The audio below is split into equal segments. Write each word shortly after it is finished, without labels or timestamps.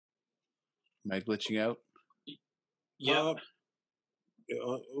Am I glitching out? Yeah.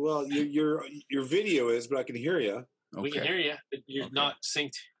 Well, your video is, but I can hear you. Okay. We can hear you, but you're not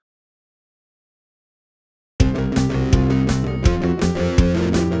synced.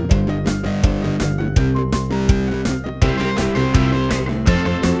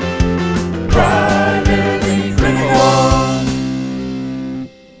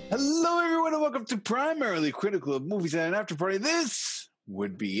 Hello, everyone, and welcome to Primarily Critical of Movies and an After Party. This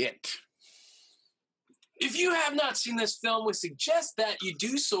would be it. If you have not seen this film, we suggest that you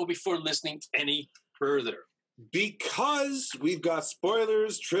do so before listening any further. Because we've got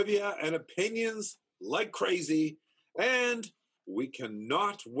spoilers, trivia, and opinions like crazy, and we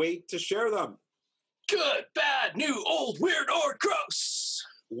cannot wait to share them. Good, bad, new, old, weird, or gross.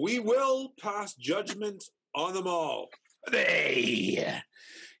 We will pass judgment on them all. Hey,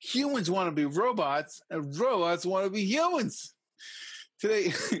 humans want to be robots, and robots want to be humans.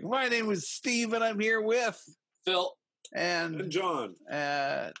 Today, my name is Steve, and I'm here with Phil and John.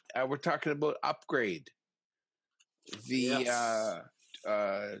 We're talking about Upgrade, the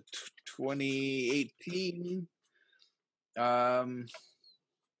 2018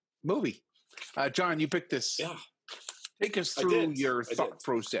 movie. John, you picked this. Yeah. Take us through your thought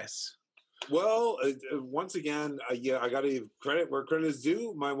process. Well, once again, I got to give credit where credit is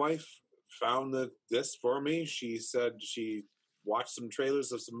due. My wife found this for me. She said she watched some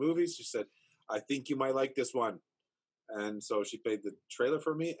trailers of some movies. She said, I think you might like this one. And so she played the trailer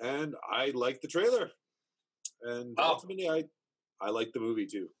for me, and I liked the trailer. And ultimately, I liked the movie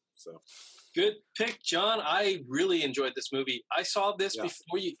too. So good pick, John. I really enjoyed this movie. I saw this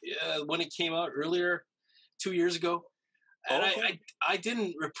before you when it came out earlier 2 years ago. And I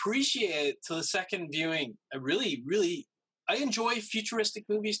didn't appreciate it till the second viewing. I enjoy futuristic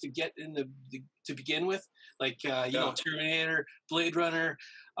movies to get in to begin with, like Terminator, Blade Runner,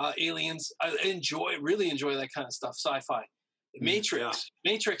 Aliens. I really enjoy that kind of stuff. Sci-fi,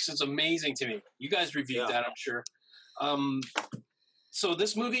 Matrix is amazing to me. You guys reviewed that, I'm sure. So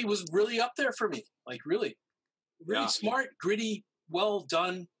this movie was really up there for me. Like really smart, gritty, well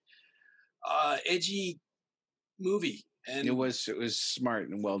done, edgy movie. And it was smart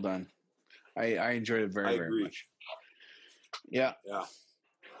and well done. I enjoyed it very much. Yeah. Yeah.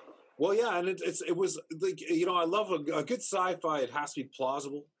 Well, yeah, and it was like, I love a good sci-fi. It has to be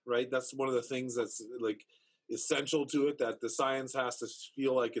plausible, right? That's one of the things that's like essential to it. That the science has to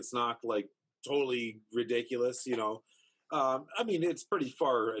feel like it's not like totally ridiculous. I mean, it's pretty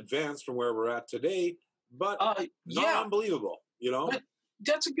far advanced from where we're at today, but not unbelievable. But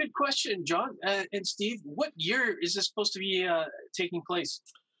that's a good question, John and Steve. What year is this supposed to be taking place?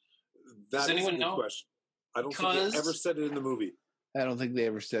 Does anyone know? Question. I don't think they ever said it in the movie. I don't think they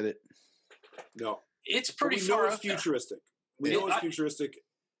ever said it. No. It's pretty far. It's futuristic. We know it's futuristic.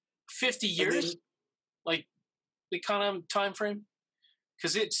 50 years? Like the kind of time frame?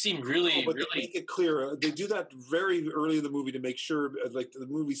 Because it seemed really. They make it clear. They do that very early in the movie to make sure, like the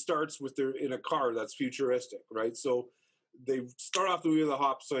movie starts with they're in a car that's futuristic, right? So they start off the movie with a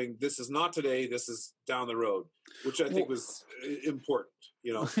hop saying, this is not today, this is down the road, which I think was important,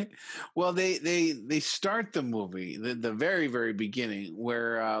 Well, they start the movie, the very, very beginning,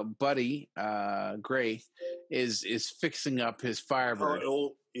 where Buddy Gray is fixing up his Firebird.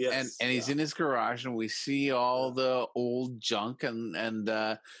 And he's in his garage, and we see all the old junk, and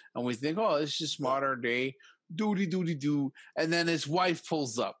we think, oh, this is just modern day doody, and then his wife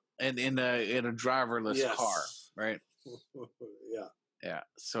pulls up in a driverless car, right? Yeah.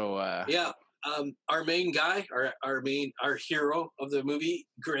 So our main guy, our hero of the movie,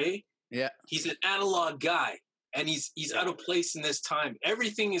 Gray. Yeah, he's an analog guy, and he's out of place in this time.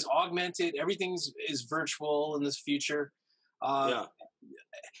 Everything is augmented. Everything is virtual in this future. And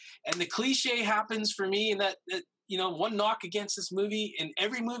the cliche happens for me in that one knock against this movie. In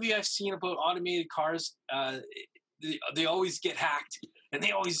every movie I've seen about automated cars, they always get hacked, and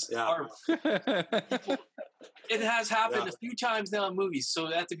they always are. It has happened a few times now in movies.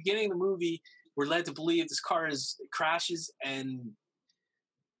 So at the beginning of the movie, we're led to believe this car crashes, and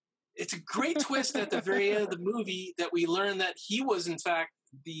it's a great twist at the very end of the movie that we learn that he was in fact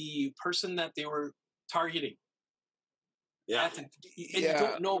the person that they were targeting. Yeah, and you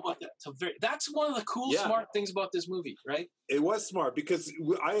don't know about that. That's one of the cool, smart things about this movie, right? It was smart because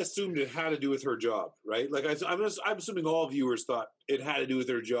I assumed it had to do with her job, right? Like I'm assuming all viewers thought it had to do with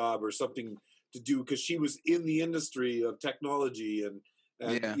her job or something to do because she was in the industry of technology and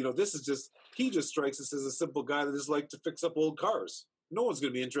this is just he just strikes us as a simple guy that just like to fix up old cars. No one's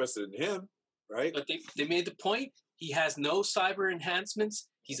going to be interested in him, right? But they made the point. He has no cyber enhancements.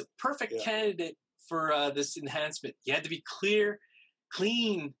 He's a perfect candidate for this enhancement. You had to be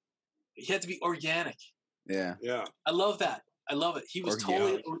clean, He had to be organic. Yeah. I love that. I love it. He was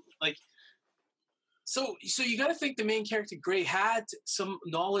totally like. So you got to think the main character Gray had some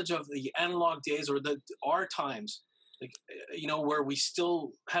knowledge of the analog days or our times, like where we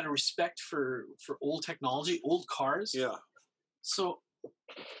still had a respect for old technology, old cars. Yeah. So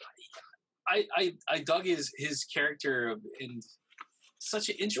I dug his character in such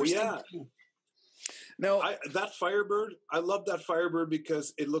an interesting. Well, yeah. No, that Firebird. I love that Firebird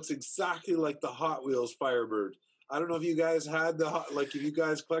because it looks exactly like the Hot Wheels Firebird. I don't know if you guys had if you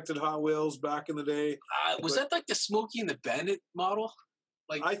guys collected Hot Wheels back in the day. Was that like the Smokey and the Bandit model?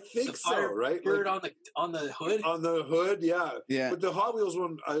 Like I think so, right? Bird on the hood. On the hood, yeah. Yeah. But the Hot Wheels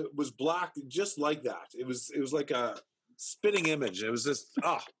one was black, just like that. It was like a spinning image. It was just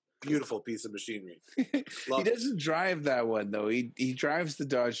beautiful piece of machinery. He doesn't drive that one though. He drives the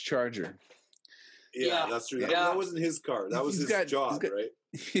Dodge Charger. Yeah, that's true. That wasn't his car. That was his job, right?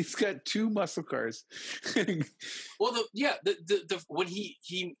 He's got 2 muscle cars. Well, the when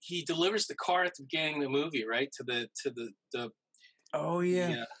he delivers the car at the beginning of the movie, right, to the oh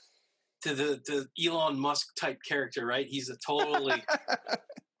yeah, to the Elon Musk type character, right? He's a totally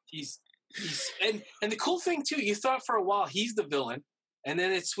he's and the cool thing too, you thought for a while he's the villain, and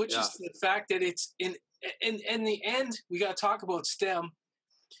then it switches to the fact that it's in the end we got to talk about STEM.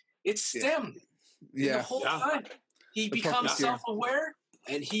 It's STEM. Yeah. The whole time he becomes self-aware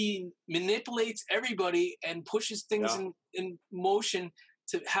and he manipulates everybody and pushes things in motion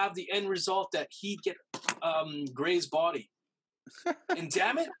to have the end result that he'd get Gray's body. And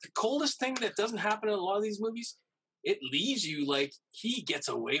damn it, the coldest thing that doesn't happen in a lot of these movies, it leaves you like he gets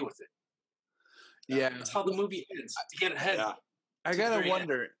away with it. Yeah. That's how the movie ends, to get ahead. Yeah. I gotta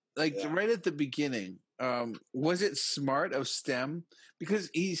wonder, right at the beginning, was it smart of STEM?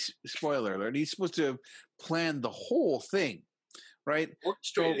 Because spoiler alert, he's supposed to plan the whole thing, right?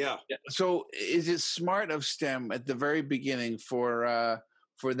 Orchestrated. So is it smart of STEM at the very beginning for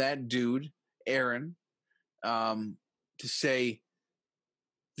that dude, Aaron, to say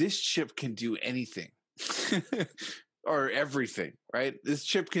this chip can do anything or everything, right? This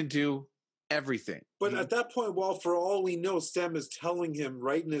chip can do everything. But at that point, for all we know, STEM is telling him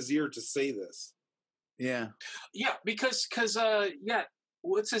right in his ear to say this. Yeah. Yeah, because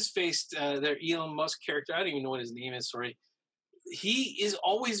what's his face? Their Elon Musk character. I don't even know what his name is. Sorry. He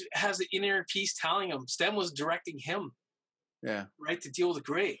always has the inner piece telling him. STEM was directing him. Yeah. Right, to deal with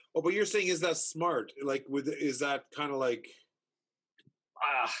Gray. Oh, but you're saying is that smart? Like, is that kind of like?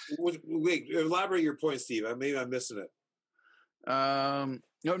 Wait, elaborate your point, Steve. Maybe I'm missing it.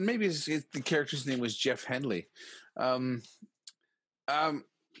 No, maybe the character's name was Jeff Henley.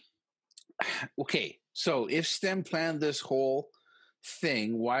 Okay, so if STEM planned this whole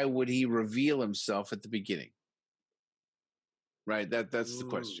thing, why would he reveal himself at the beginning? Right, that's the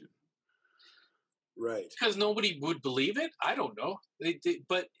question. Right, because nobody would believe it. I don't know,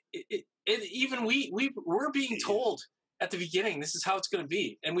 but even we're being told at the beginning this is how it's going to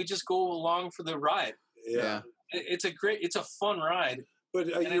be, and we just go along for the ride. Yeah. It's a fun ride. But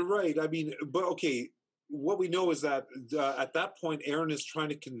you're right. I mean, but okay, what we know is that at that point, Aaron is trying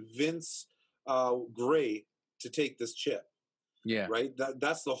to convince Gray to take this chip. Yeah. Right?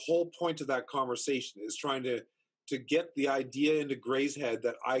 That's the whole point of that conversation, is trying to get the idea into Gray's head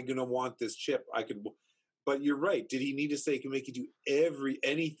that I'm going to want this chip. But you're right. Did he need to say it can make you do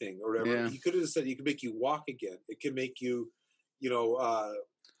anything or whatever? Yeah. He could have said it can make you walk again. It can make you,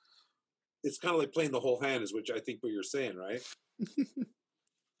 it's kind of like playing the whole hand, is which I think what you're saying, right?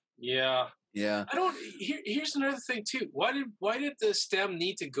 Yeah. I don't. Here's another thing too. Why did the STEM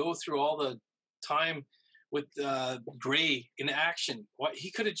need to go through all the time with Gray in action? Why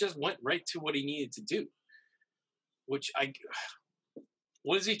he could have just went right to what he needed to do.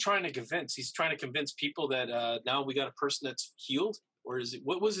 What is he trying to convince? He's trying to convince people that now we got a person that's healed, or is it?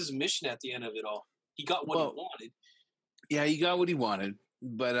 What was his mission at the end of it all? He got what he wanted. Yeah, he got what he wanted,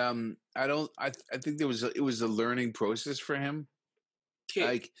 but I think it was a learning process for him. Okay.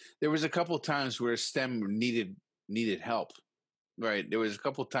 Like there was a couple of times where STEM needed help, right? There was a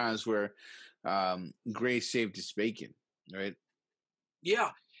couple of times where Gray saved his bacon, right?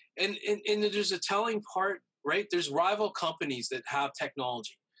 Yeah, and there's a telling part, right? There's rival companies that have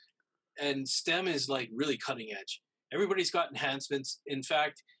technology, and STEM is like really cutting edge. Everybody's got enhancements. In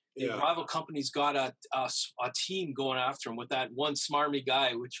fact, the rival companies got a team going after him with that one smarmy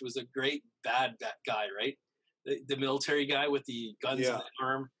guy, which was a great bad guy, right? The military guy with the guns in the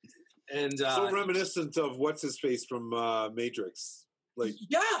arm, and so reminiscent of what's his face from Matrix, like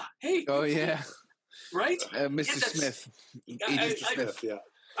right, Mr. Smith, Agent Smith.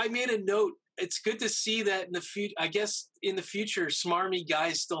 I made a note it's good to see that in the future. I guess in the future, smarmy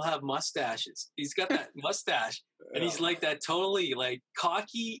guys still have mustaches. He's got that mustache, and he's like that totally like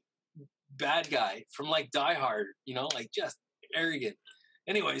cocky bad guy from like Die Hard, like just arrogant.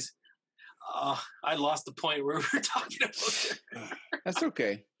 Anyways, I lost the point where we were talking about. That's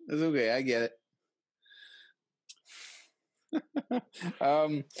okay. That's okay. I get it.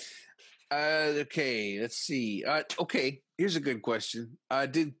 Okay, let's see. Okay, here's a good question.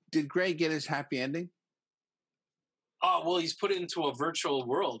 Did Gray get his happy ending? Oh, well, he's put it into a virtual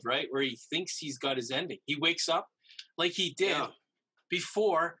world, right? Where he thinks he's got his ending. He wakes up like he did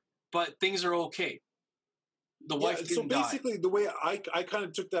before, but things are okay. The wife didn't so basically, the way I kind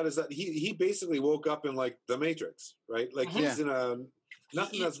of took that is that he basically woke up in like the Matrix, right? Like he's in a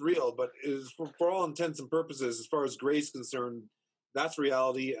nothing that's real, but is for all intents and purposes, as far as Gray's concerned, that's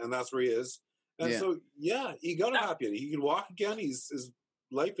reality, and that's where he is. And so, he got a happy ending. He can walk again. His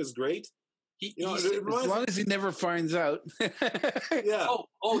life is great. As long as he never finds out. That's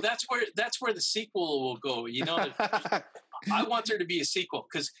where the sequel will go. I want there to be a sequel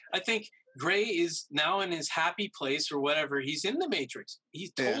because I think Gray is now in his happy place or whatever. He's in the Matrix.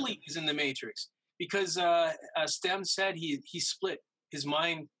 He totally is in the Matrix because Stem said he split his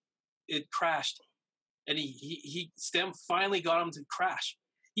mind. It crashed, and he Stem finally got him to crash.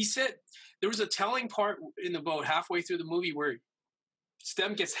 He said there was a telling part in about halfway through the movie where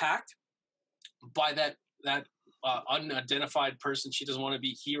Stem gets hacked by that unidentified person. She doesn't want to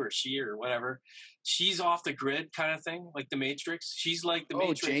be he or she or whatever. She's off the grid kind of thing, like the Matrix. She's like the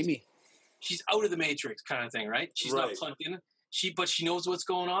Matrix. Jamie. She's out of the Matrix kind of thing, right? She's not plugged in. But she knows what's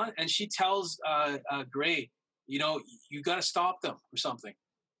going on, and she tells Gray, you got to stop them or something.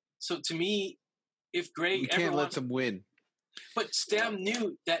 So to me, if Gray you can't let them win. But Stem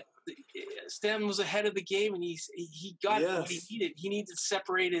knew that Stem was ahead of the game, and he got what he needed. He needed to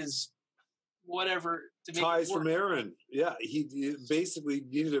separate his whatever to make ties from Aaron. Yeah, he basically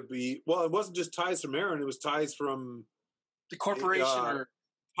needed to be. Well, it wasn't just ties from Aaron; it was ties from the corporation or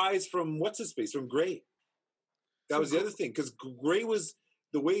ties from what's his face from Gray. That was the other thing because Gray was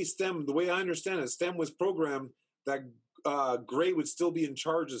the way I understand it, Stem was programmed that Gray would still be in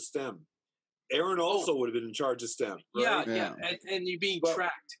charge of Stem. Aaron also would have been in charge of Stem. Right? Yeah. And you're being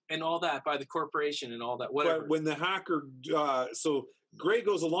tracked and all that by the corporation and all that. Whatever. But when the hacker, so Gray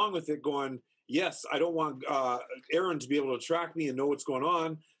goes along with it, going, "Yes, I don't want Aaron to be able to track me and know what's going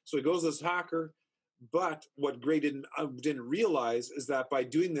on." So he goes to this hacker. But what Gray didn't realize is that by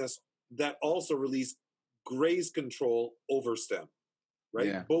doing this, that also released Gray's control over Stem. Right?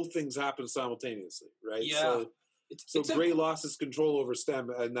 Yeah. Both things happen simultaneously. Right? Yeah. So Gray lost his control over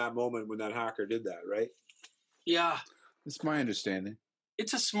Stem in that moment when that hacker did that, right? Yeah. That's my understanding.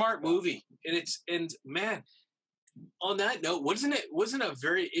 It's a smart movie. And man, on that note, wasn't it was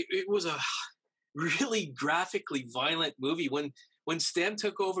a really graphically violent movie when Stem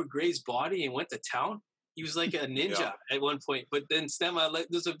took over Gray's body and went to town. He was like a ninja at one point, but then Stem,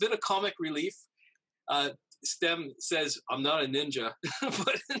 there's a bit of comic relief. Stem says, "I'm not a ninja,"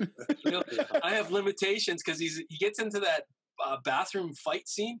 but I have limitations because he gets into that bathroom fight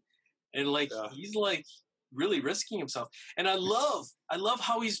scene, and he's like really risking himself. And I love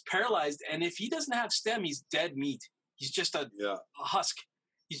how he's paralyzed. And if he doesn't have Stem, he's dead meat. He's just a husk.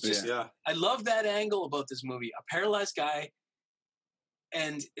 He's just. Yeah. I love that angle about this movie. A paralyzed guy,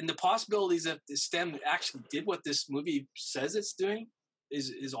 and the possibilities of the Stem actually did what this movie says it's doing.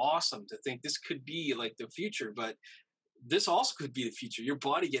 Is awesome to think this could be like the future, but this also could be the future. Your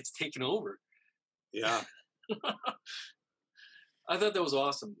body gets taken over. Yeah. I thought that was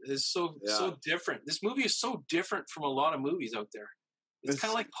awesome. It's so different. This movie is so different from a lot of movies out there. It's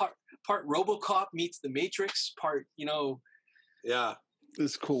kind of like part RoboCop meets The Matrix, part, Yeah.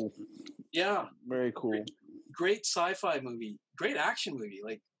 It's cool. Yeah. Very cool. Great sci-fi movie. Great action movie.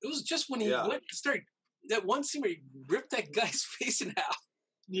 Like, it was just when he went to start that one scene where he ripped that guy's face in half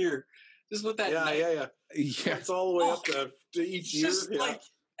just with that knife. Yeah. It's all the way up to each ear.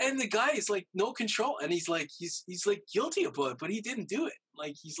 And the guy is like no control, and he's like guilty about it, but he didn't do it.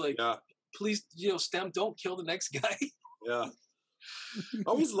 Like he's like, please, Stem, don't kill the next guy. Yeah. I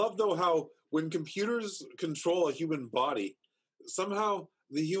always love though how when computers control a human body, somehow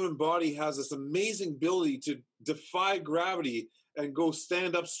the human body has this amazing ability to defy gravity and go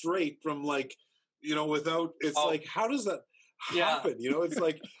stand up straight from without, it's like, how does that happen? It's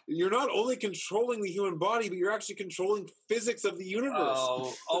like, you're not only controlling the human body, but you're actually controlling physics of the universe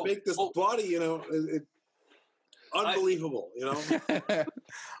to make this body, unbelievable, Well,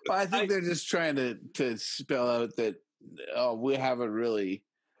 I think they're just trying to spell out that, we haven't really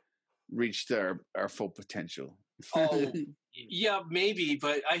reached our full potential. Yeah, maybe,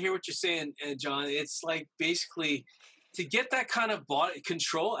 but I hear what you're saying, John. It's like basically to get that kind of body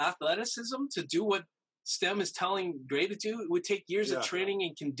control, athleticism, to do what STEM is telling Gray to do, it would take years of training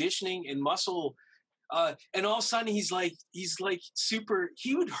and conditioning and muscle. And all of a sudden, he's like super.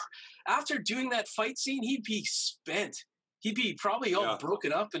 He would, after doing that fight scene, he'd be spent. He'd be probably all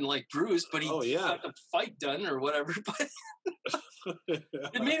broken up and like bruised, but he got the fight done or whatever. But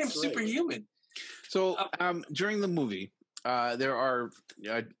it made him superhuman. So during the movie, there are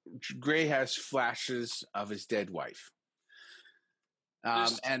Gray has flashes of his dead wife,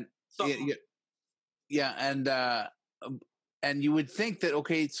 and and you would think that,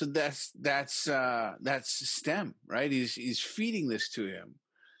 okay, so that's STEM, right? He's feeding this to him,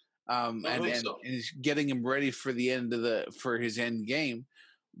 and he's getting him ready for the end of for his end game.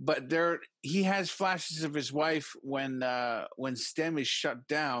 But he has flashes of his wife when STEM is shut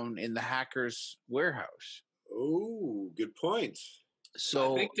down in the hacker's warehouse. Oh, good point.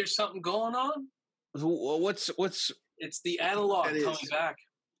 So I think there's something going on. What's? It's the analog coming back.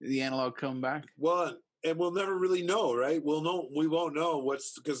 The analog coming back. Well, and we'll never really know, right? We won't know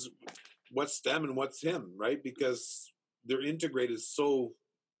what's STEM and what's him, right? Because they're integrated so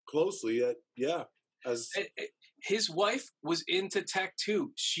closely that his wife was into tech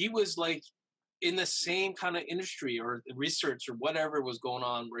too. She was like in the same kind of industry or research or whatever was going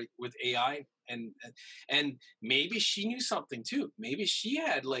on with AI, and maybe she knew something too. Maybe she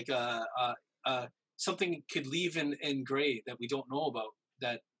had like something could leave in Gray that we don't know about,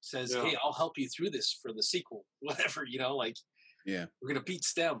 that says, hey, I'll help you through this for the sequel, whatever, we're gonna beat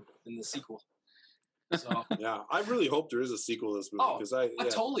STEM in the sequel. So I really hope there is a sequel to this movie,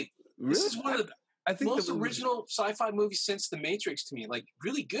 because totally. Really? This is one of the most original sci-fi movies since The Matrix to me. Like,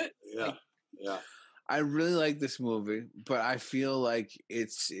 really good. I really like this movie, but I feel like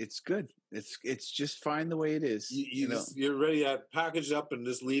it's good. It's just fine the way it is. You're ready to package it up and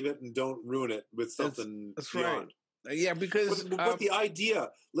just leave it and don't ruin it with something beyond. Right. Yeah, because but the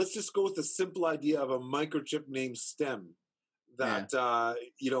idea, let's just go with the simple idea of a microchip named STEM that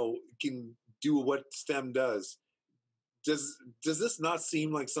can do what STEM does. Does this not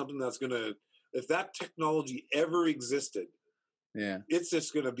seem like something that's gonna, if that technology ever existed, it's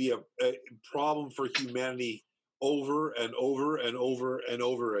just gonna be a problem for humanity over and over and over and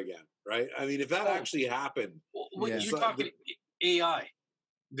over again, right? I mean, if that actually happened, you're talking AI,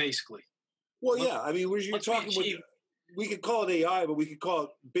 basically. Well, I mean, you're talking with. We could call it AI, but we could call it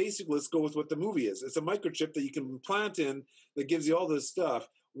basically, let's go with what the movie is. It's a microchip that you can plant in that gives you all this stuff.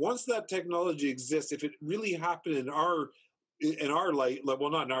 Once that technology exists, if it really happened in our life, well,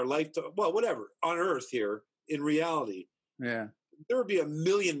 not in our lifetime, well, whatever, on Earth here, in reality, there would be a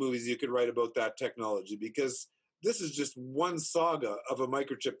million movies you could write about that technology, because this is just one saga of a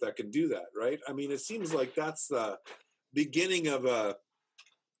microchip that can do that, right? I mean, it seems like that's the beginning of a,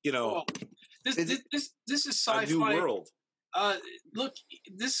 This is sci-fi. A new world. Look,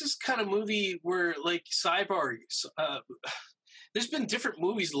 this is kind of movie where, like, cyborg. There's been different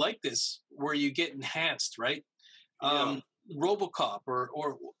movies like this where you get enhanced, right? RoboCop,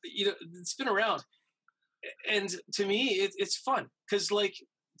 or it's been around, and to me, it's fun because, like,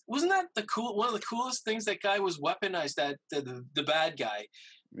 wasn't that one of the coolest things? That guy was weaponized. That the bad guy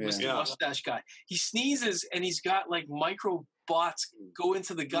was the mustache guy. He sneezes and he's got like micro bots go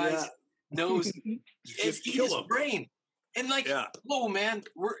into the guy's nose and eat his brain. And like, whoa, man,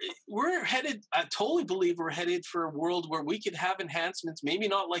 we're headed. I totally believe we're headed for a world where we can have enhancements. Maybe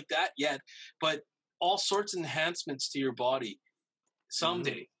not like that yet, but all sorts of enhancements to your body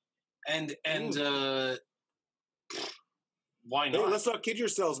someday. And why not? Hey, let's not kid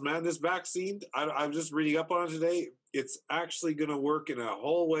yourselves, man. This vaccine, I'm just reading up on it today. It's actually going to work in a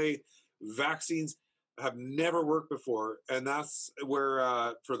whole way. Vaccines have never worked before, and that's where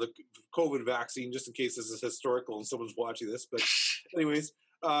for the COVID vaccine, just in case this is historical and someone's watching this, but anyways,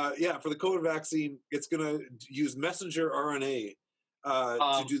 for the COVID vaccine, it's going to use messenger RNA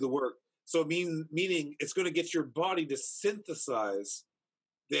to do the work. So meaning it's going to get your body to synthesize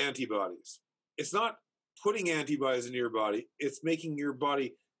the antibodies. It's not putting antibodies into your body; it's making your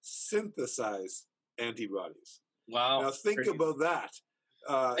body synthesize antibodies. Wow! Now think about that.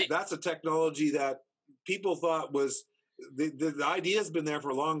 That's a technology that people thought was the idea has been there for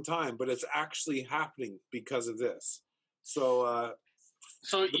a long time, but it's actually happening because of this. So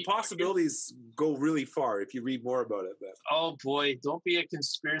the possibilities go really far if you read more about it. Then. Oh boy, don't be a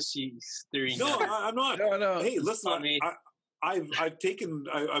conspiracy theory. No, I'm not. No. Hey, listen, I'm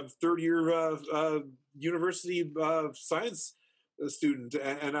third year university science student,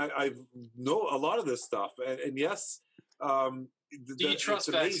 and I know a lot of this stuff, and yes, do you trust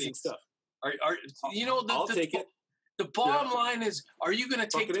amazing vaccines? Stuff. Are I'll take it. The bottom line is, are you going to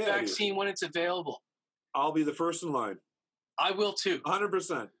take the vaccine when it's available? I'll be the first in line. I will too.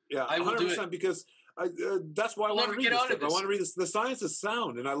 100%. Yeah, I will 100% because that's why I want to read this stuff. I want to read this. The science is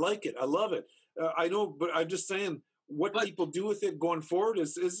sound, and I like it. I love it. I know, but I'm just saying what people do with it going forward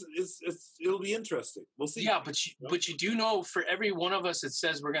is it'll be interesting. We'll see. Yeah, but you do know, for every one of us that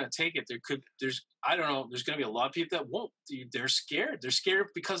says we're going to take it, there's I don't know, there's going to be a lot of people that won't. They're scared. They're scared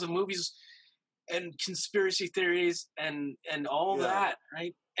because of movies and conspiracy theories and all that,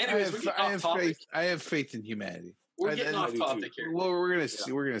 right? Anyways, we're getting off topic. I have faith in humanity. We're getting off topic here. Well, we're gonna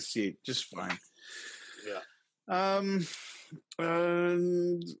see. We're gonna see it just fine. Yeah.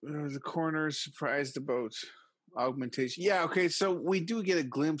 The coroner is surprised about augmentation. Yeah. Okay. So we do get a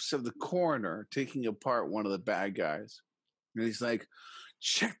glimpse of the coroner taking apart one of the bad guys, and he's like,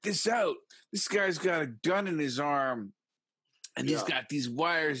 "Check this out. This guy's got a gun in his arm." And he's got these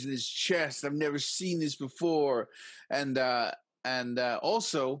wires in his chest. I've never seen this before. And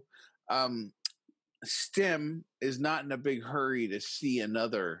also, STEM is not in a big hurry to see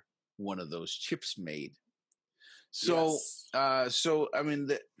another one of those chips made. So, I mean,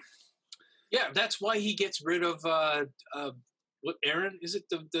 that's why he gets rid of what, Aaron? Is it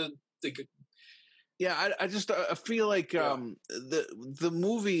the Yeah, I feel like the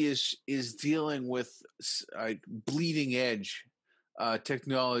movie is dealing with like bleeding edge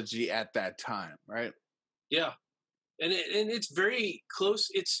technology at that time, right? Yeah, and it's very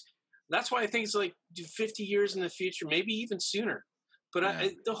close. That's why I think it's like 50 years in the future, maybe even sooner. But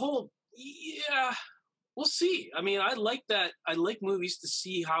we'll see. I mean, I like that. I like movies to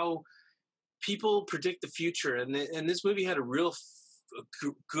see how people predict the future, and this movie had a real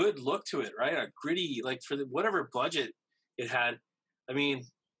good look to it, right? A gritty, like for whatever budget it had. I mean,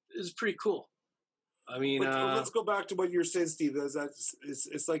 it was pretty cool. I mean, let's go back to what you're saying, Steve.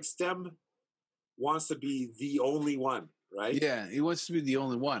 It's like STEM wants to be the only one, right? Yeah, he wants to be the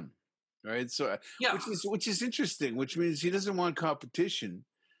only one, right? So, which is interesting. Which means he doesn't want competition,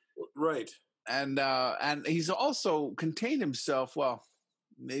 right? And he's also contained himself. Well,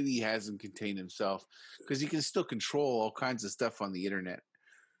 maybe he hasn't contained himself because he can still control all kinds of stuff on the internet.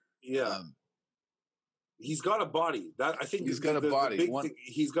 Yeah. He's got a body. That I think he's got a body.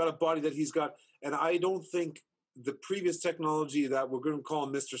 He's got a body that he's got, and I don't think the previous technology that we're going to call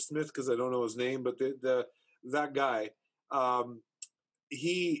him Mr. Smith because I don't know his name, but that guy,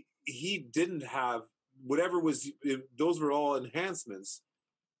 he didn't have whatever was. Those were all enhancements,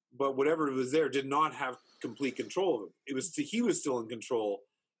 but whatever was there did not have complete control of him. He was still in control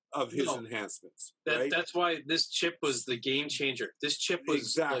of his enhancements. Right? That's why this chip was the game changer. This chip was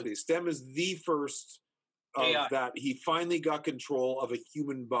exactly. STEM is the first of AI. That. He finally got control of a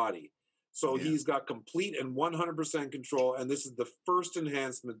human body. So he's got complete and 100% control, and this is the first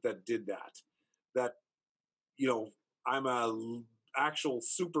enhancement that did that. That, I'm a actual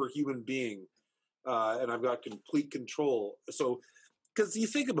superhuman being, and I've got complete control. So, because you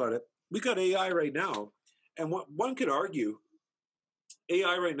think about it, we got AI right now, and what one could argue,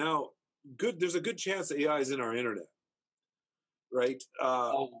 AI right now, there's a good chance AI is in our internet, right?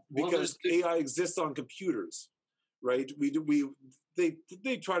 Because AI exists on computers, right? They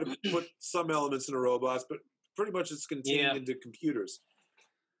try to put some elements in the robots, but pretty much it's contained into computers.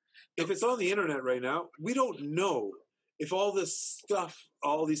 If it's on the internet right now, we don't know if all this stuff,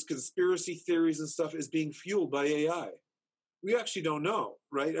 all these conspiracy theories and stuff is being fueled by AI. We actually don't know,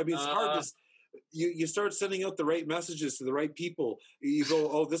 right? I mean, it's hard to... You start sending out the right messages to the right people. You go,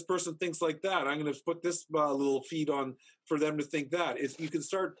 oh, this person thinks like that. I'm going to put this little feed on for them to think that.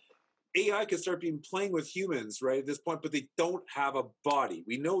 AI can start being playing with humans, right, at this point, but they don't have a body.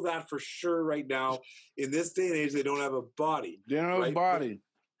 We know that for sure right now. In this day and age, they don't have a body. They don't have a body.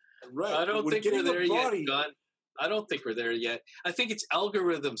 Right. I don't think we're there yet, Don. I don't think we're there yet. I think it's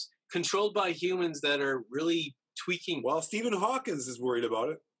algorithms controlled by humans that are really tweaking. Well, Stephen Hawkins is worried about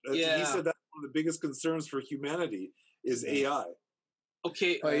it. He said that's one of the biggest concerns for humanity is AI.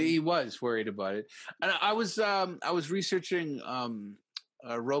 Okay. He was worried about it. And I was researching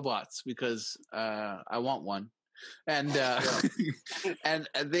robots because I want one, and and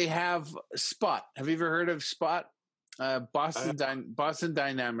they have Spot. Have you ever heard of Spot? Boston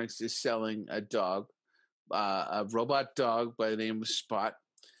Dynamics is selling a dog, a robot dog by the name of Spot,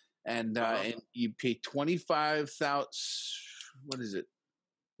 and you pay $25,000. What is it?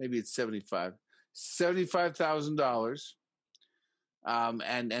 Maybe it's $75,000.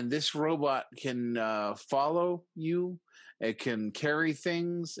 And this robot can follow you. It can carry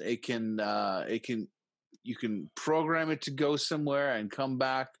things. You can program it to go somewhere and come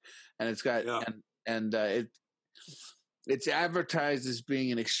back. And it's got it's advertised as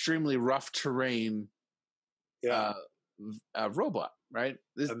being an extremely rough terrain robot, right?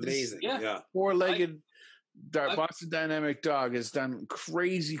 Amazing, yeah. Four-legged Boston Dynamic dog has done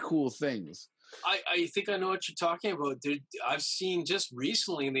crazy cool things. I think I know what you're talking about. I've seen just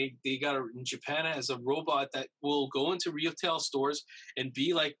recently they got in Japan as a robot that will go into retail stores and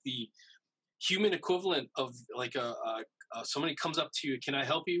be like the human equivalent of like somebody comes up to you, can I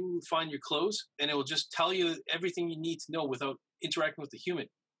help you find your clothes? And it will just tell you everything you need to know without interacting with the human.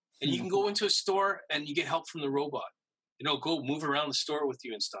 And you can go into a store and you get help from the robot. Go move around the store with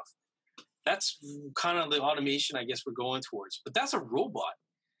you and stuff. That's kind of the automation I guess we're going towards. But that's a robot.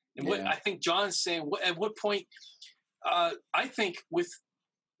 And what I think John's saying, at what point, I think with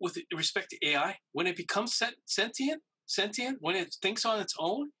respect to AI, when it becomes sentient, when it thinks on its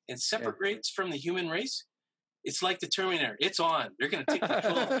own and separates from the human race, it's like the Terminator. It's on. They're going to take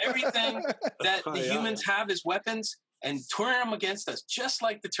control of everything that the humans have as weapons and turn them against us, just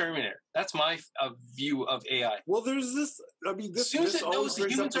like the Terminator. That's my view of AI. Well, there's this. I mean, this always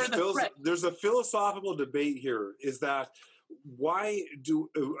brings up there's a philosophical debate here. Is that why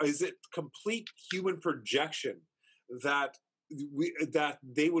is it complete human projection that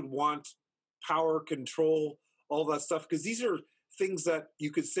they would want power, control, all that stuff? Because these are things that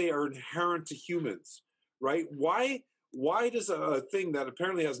you could say are inherent to humans, right? Why does a thing that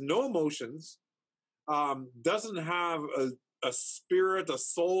apparently has no emotions, doesn't have a spirit, a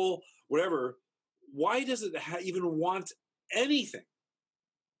soul, whatever, why does it even want anything?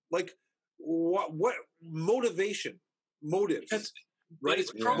 Like, what motives, right?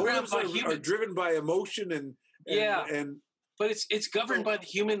 It's programmed by humans. Are driven by emotion and but it's governed by the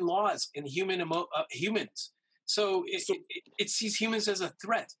human laws and humans. So it sees humans as a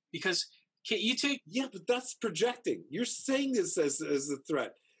threat because you take... Yeah, but that's projecting. You're saying this as a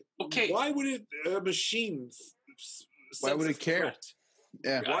threat. Okay. Why would a machine... Why would it care? Threat?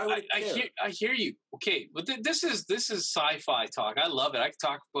 Yeah. Why would it care? I hear you. Okay, but this is sci-fi talk. I love it. I could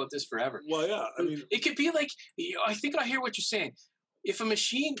talk about this forever. Well, yeah. I mean, it could be like, I think I hear what you're saying. If a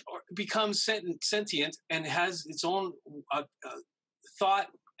machine becomes sentient and has its own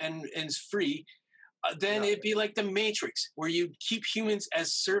thought and is free, then it'd be like the Matrix, where you keep humans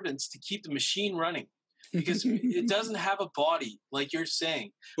as servants to keep the machine running. Because it doesn't have a body, like you're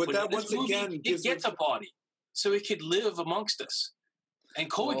saying. But that once again it gets a body, so it could live amongst us and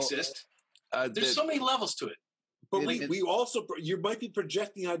coexist. There's so many levels to it. But we also, you might be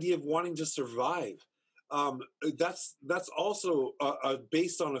projecting the idea of wanting to survive. That's also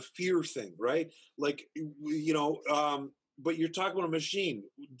based on a fear thing, right? Like, but you're talking about a machine.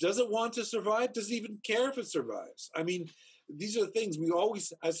 Does it want to survive? Does it even care if it survives? I mean, these are the things we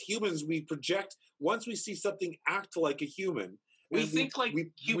always, as humans, we project. Once we see something act like a human, we think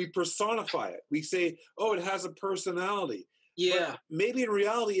we personify it. We say, "Oh, it has a personality." Yeah, but maybe in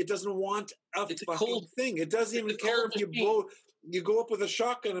reality, it doesn't want a fucking thing. It doesn't even care if you go up with a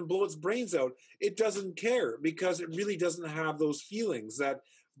shotgun and blow its brains out. It doesn't care because it really doesn't have those feelings.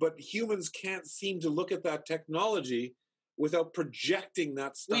 But humans can't seem to look at that technology without projecting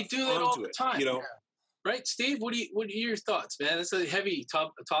that stuff. We do that all the time, right, Steve? What are your thoughts, man? It's a heavy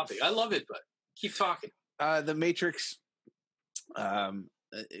topic. I love it, but keep talking. The Matrix.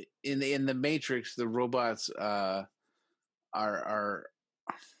 In the Matrix, the robots are I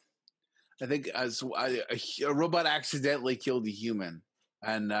think a robot accidentally killed a human,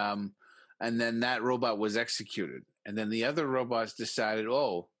 and then that robot was executed, and then the other robots decided,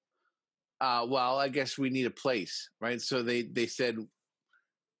 well, I guess we need a place, right? So they said,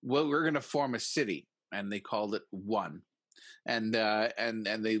 well, we're going to form a city, and they called it One, and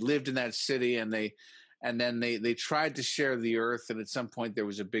they lived in that city, and then they tried to share the earth, and at some point there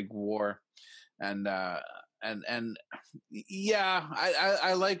was a big war, and yeah,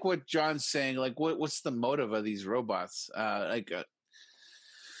 I like what John's saying. Like, what's the motive of these robots? I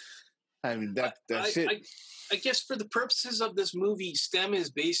mean, that's it. I guess for the purposes of this movie, STEM is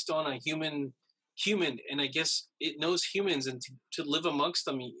based on a human, and I guess it knows humans, and to live amongst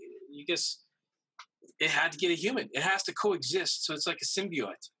them, you guess it had to get a human. It has to coexist, so it's like a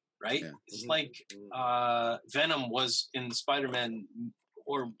symbiote, right? Yeah. It's like Venom was in Spider-Man,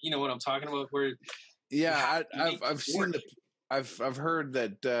 or you know what I'm talking about, where. Yeah, I've seen I've heard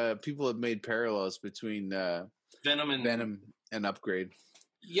that people have made parallels between Venom and Upgrade.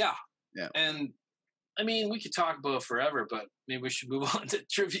 Yeah, and I mean we could talk about it forever, but maybe we should move on to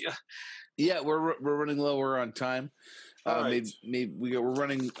trivia. Yeah, we're running low. We're on time. Right. Maybe we're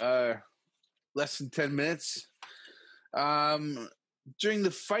running less than 10 minutes. During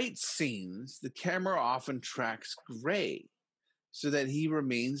the fight scenes, the camera often tracks Gray, so that he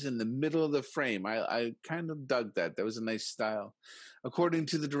remains in the middle of the frame. I kind of dug that. That was a nice style. According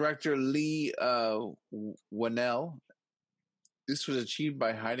to the director Lee Whannell, This was achieved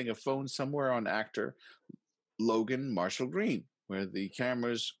by hiding a phone somewhere on actor Logan Marshall Green, where the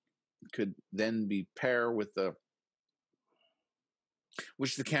cameras could then be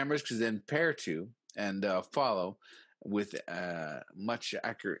which the cameras could then pair to and follow with as much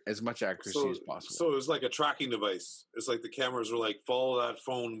accuracy as possible. So it was like a tracking device. It's like the cameras were like, follow that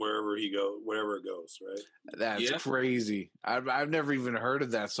phone wherever it goes, right? That's crazy. I've never even heard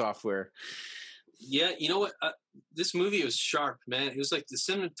of that software. Yeah, you know what? This movie was sharp, man. It was like the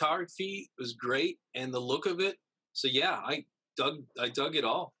cinematography was great and the look of it. So yeah, I dug it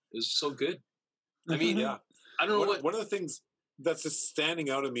all. It was so good. I mean, yeah. I don't know one of the things that's just standing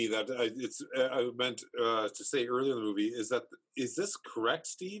out of me that I meant to say earlier in the movie is this correct,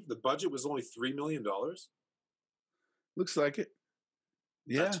 Steve? The budget was only $3 million. Looks like it.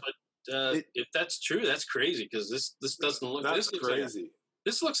 Yeah. That's what, if that's true, that's crazy because this doesn't look. That's crazy.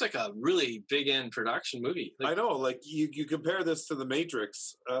 This looks like a really big end production movie. I know, like you compare this to The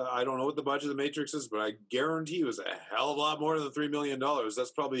Matrix. I don't know what the budget of The Matrix is, but I guarantee it was a hell of a lot more than $3 million. That's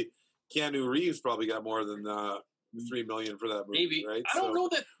probably Keanu Reeves probably got more than $3 million for that movie. Maybe, right? I don't know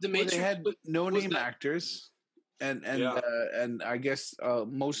that The Matrix. They had no-name actors, and I guess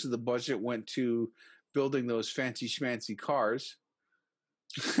most of the budget went to building those fancy schmancy cars.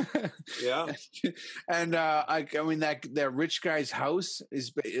 Yeah, and I mean that rich guy's house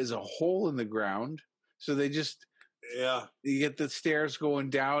is a hole in the ground, so they just you get the stairs going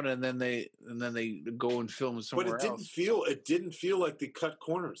down, and then they go and film somewhere else. But it didn't feel like they cut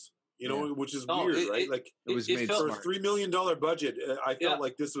corners, which is weird, right? Like it was made for a $3 million budget. I felt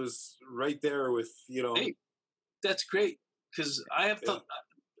like this was right there with Hey, that's great because I have thought.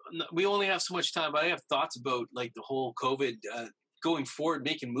 We only have so much time, but I have thoughts about like the whole COVID. Going forward,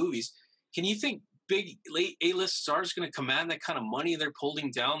 making movies, can you think big A-list stars going to command that kind of money they're pulling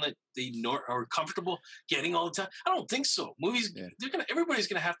down that they are comfortable getting all the time? I don't think so. Movies, everybody's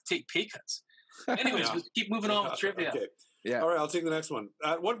going to have to take pay cuts. Anyways, let's keep moving on with trivia. Okay. Yeah. All right, I'll take the next one.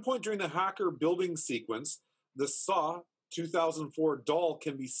 At one point during the hacker building sequence, the Saw 2004 doll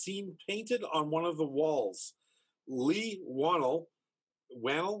can be seen painted on one of the walls. Lee Wannell,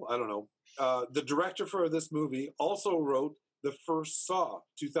 I don't know, the director for this movie, also wrote the first Saw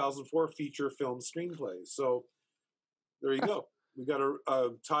 2004 feature film screenplay. So there you go. We got a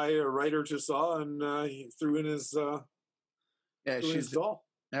tie a writer to Saw, and he threw in his she's doll.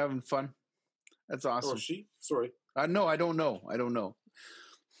 Having fun. That's awesome. Or she? Sorry. No, I don't know.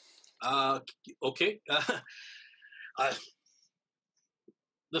 Okay.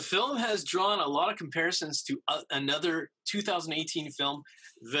 The film has drawn a lot of comparisons to another 2018 film,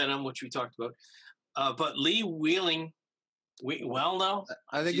 Venom, which we talked about. But Lee Wheeling. No?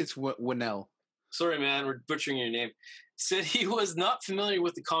 I think it's Winnell. Sorry, man, we're butchering your name. Said he was not familiar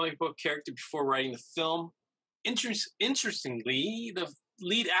with the comic book character before writing the film. Interestingly, the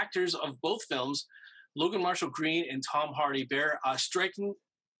lead actors of both films, Logan Marshall Green and Tom Hardy, bear a striking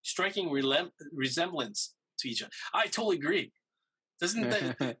resemblance to each other. I totally agree. Doesn't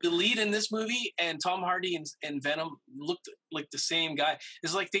the lead in this movie and Tom Hardy and Venom looked like the same guy?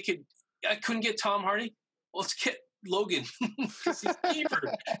 It's like I couldn't get Tom Hardy. Well, let's get Logan because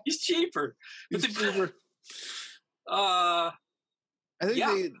he's cheaper. I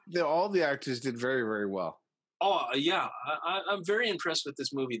think all the actors did very, very well. Oh yeah, I'm very impressed with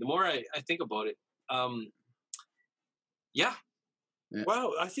this movie. The more I think about it, yeah.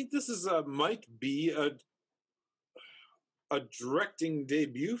 Wow, I think this is might be a directing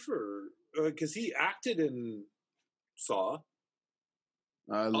debut for because he acted in Saw.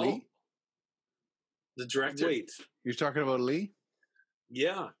 Lee. The director. Wait, you're talking about Lee?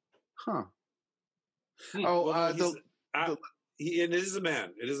 Yeah. Huh. It is a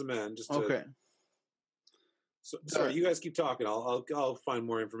man. It is a man. Just okay. Sorry, you guys keep talking. I'll find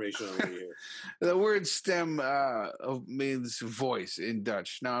more information over here. The word "stem" means voice in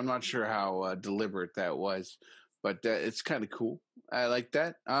Dutch. Now I'm not sure how deliberate that was, but it's kind of cool. I like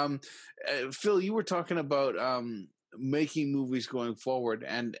that. Phil, you were talking about making movies going forward,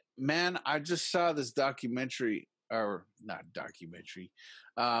 and man, I just saw this documentary, or not documentary.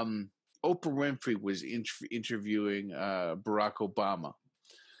 Oprah Winfrey was interviewing Barack Obama,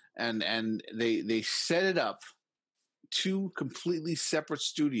 and they set it up two completely separate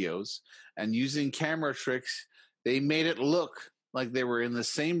studios, and using camera tricks, they made it look like they were in the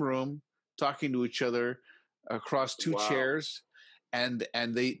same room talking to each other across two chairs. And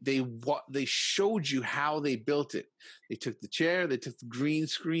they showed you how they built it. They took the chair, they took the green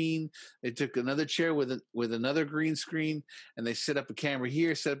screen, they took another chair with another green screen, and they set up a camera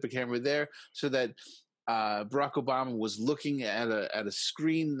here, set up a camera there, so that Barack Obama was looking at a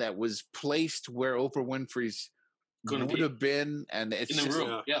screen that was placed where Oprah Winfrey's would have been, and it's in the just,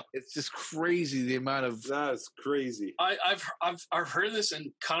 room. Yeah, it's just crazy the amount of that's crazy. I've heard this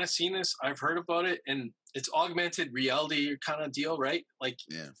and kind of seen this. I've heard about it, and it's augmented reality kind of deal, right? Like,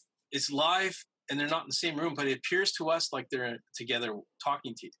 it's live, and they're not in the same room, but it appears to us like they're together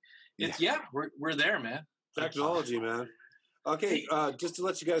talking to you. It's we're there, man. Technology, man. Okay, just to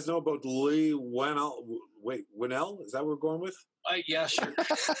let you guys know about Lee Winnell. Wait, Winnell? Is that what we're going with? Yeah, sure.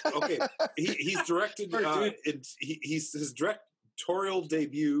 Okay, he's directed. His directorial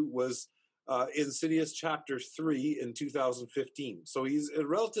debut was Insidious Chapter 3 in 2015. So he's a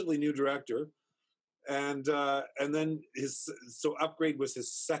relatively new director, and then Upgrade was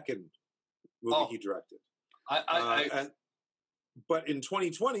his second movie he directed. But in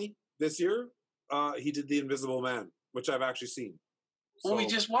 2020, this year, he did The Invisible Man, which I've actually seen. Well, we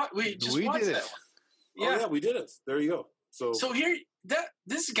just watched that one. Yeah, we did it. There you go. So here,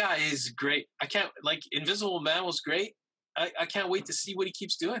 this guy is great. I can't, like, Invisible Man was great. I can't wait to see what he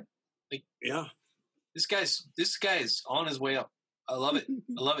keeps doing. Like, this guy's on his way up. I love it.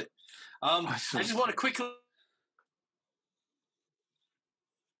 I love it. I just want to quickly.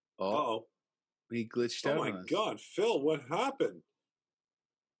 Uh-oh. He glitched out. Oh my God, Phil, what happened?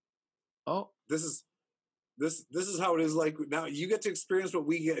 Oh, this is how it is. Like, now you get to experience what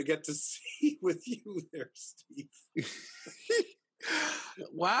we get to see with you there, Steve.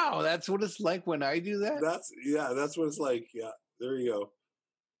 Wow, that's what it's like when I do that. That's what it's like. Yeah, there you go.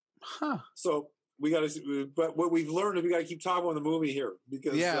 Huh. So we got to, but what we've learned is we got to keep talking about the movie here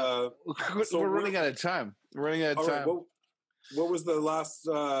because we're running out of time. We're running out of time. Right, what was the last?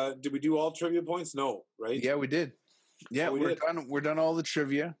 Did we do all trivia points? No, right? Yeah, we did. Yeah, we're done. We're done all the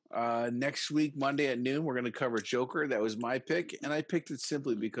trivia. Next week, Monday at noon, we're going to cover Joker. That was my pick, and I picked it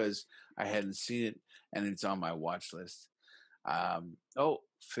simply because I hadn't seen it, and it's on my watch list. Phil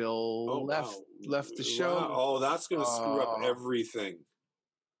left the show. Wow. Oh, that's going to screw up everything.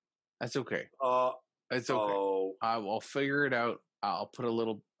 That's okay. It's okay. I'll figure it out. I'll put a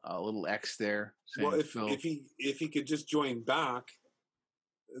little X there. Well, if he could just join back,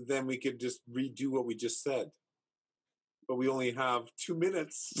 then we could just redo what we just said. But we only have 2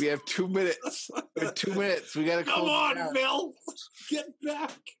 minutes. We have 2 minutes. We have 2 minutes. We got to come on, Phil. Get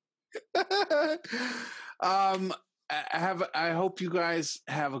back. I hope you guys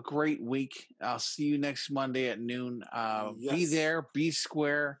have a great week. I'll see you next Monday at noon. Be there, be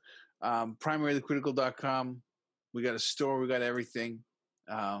square. primarythecritical.com. We got a store, we got everything.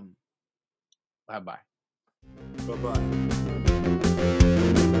 Bye-bye. Bye-bye.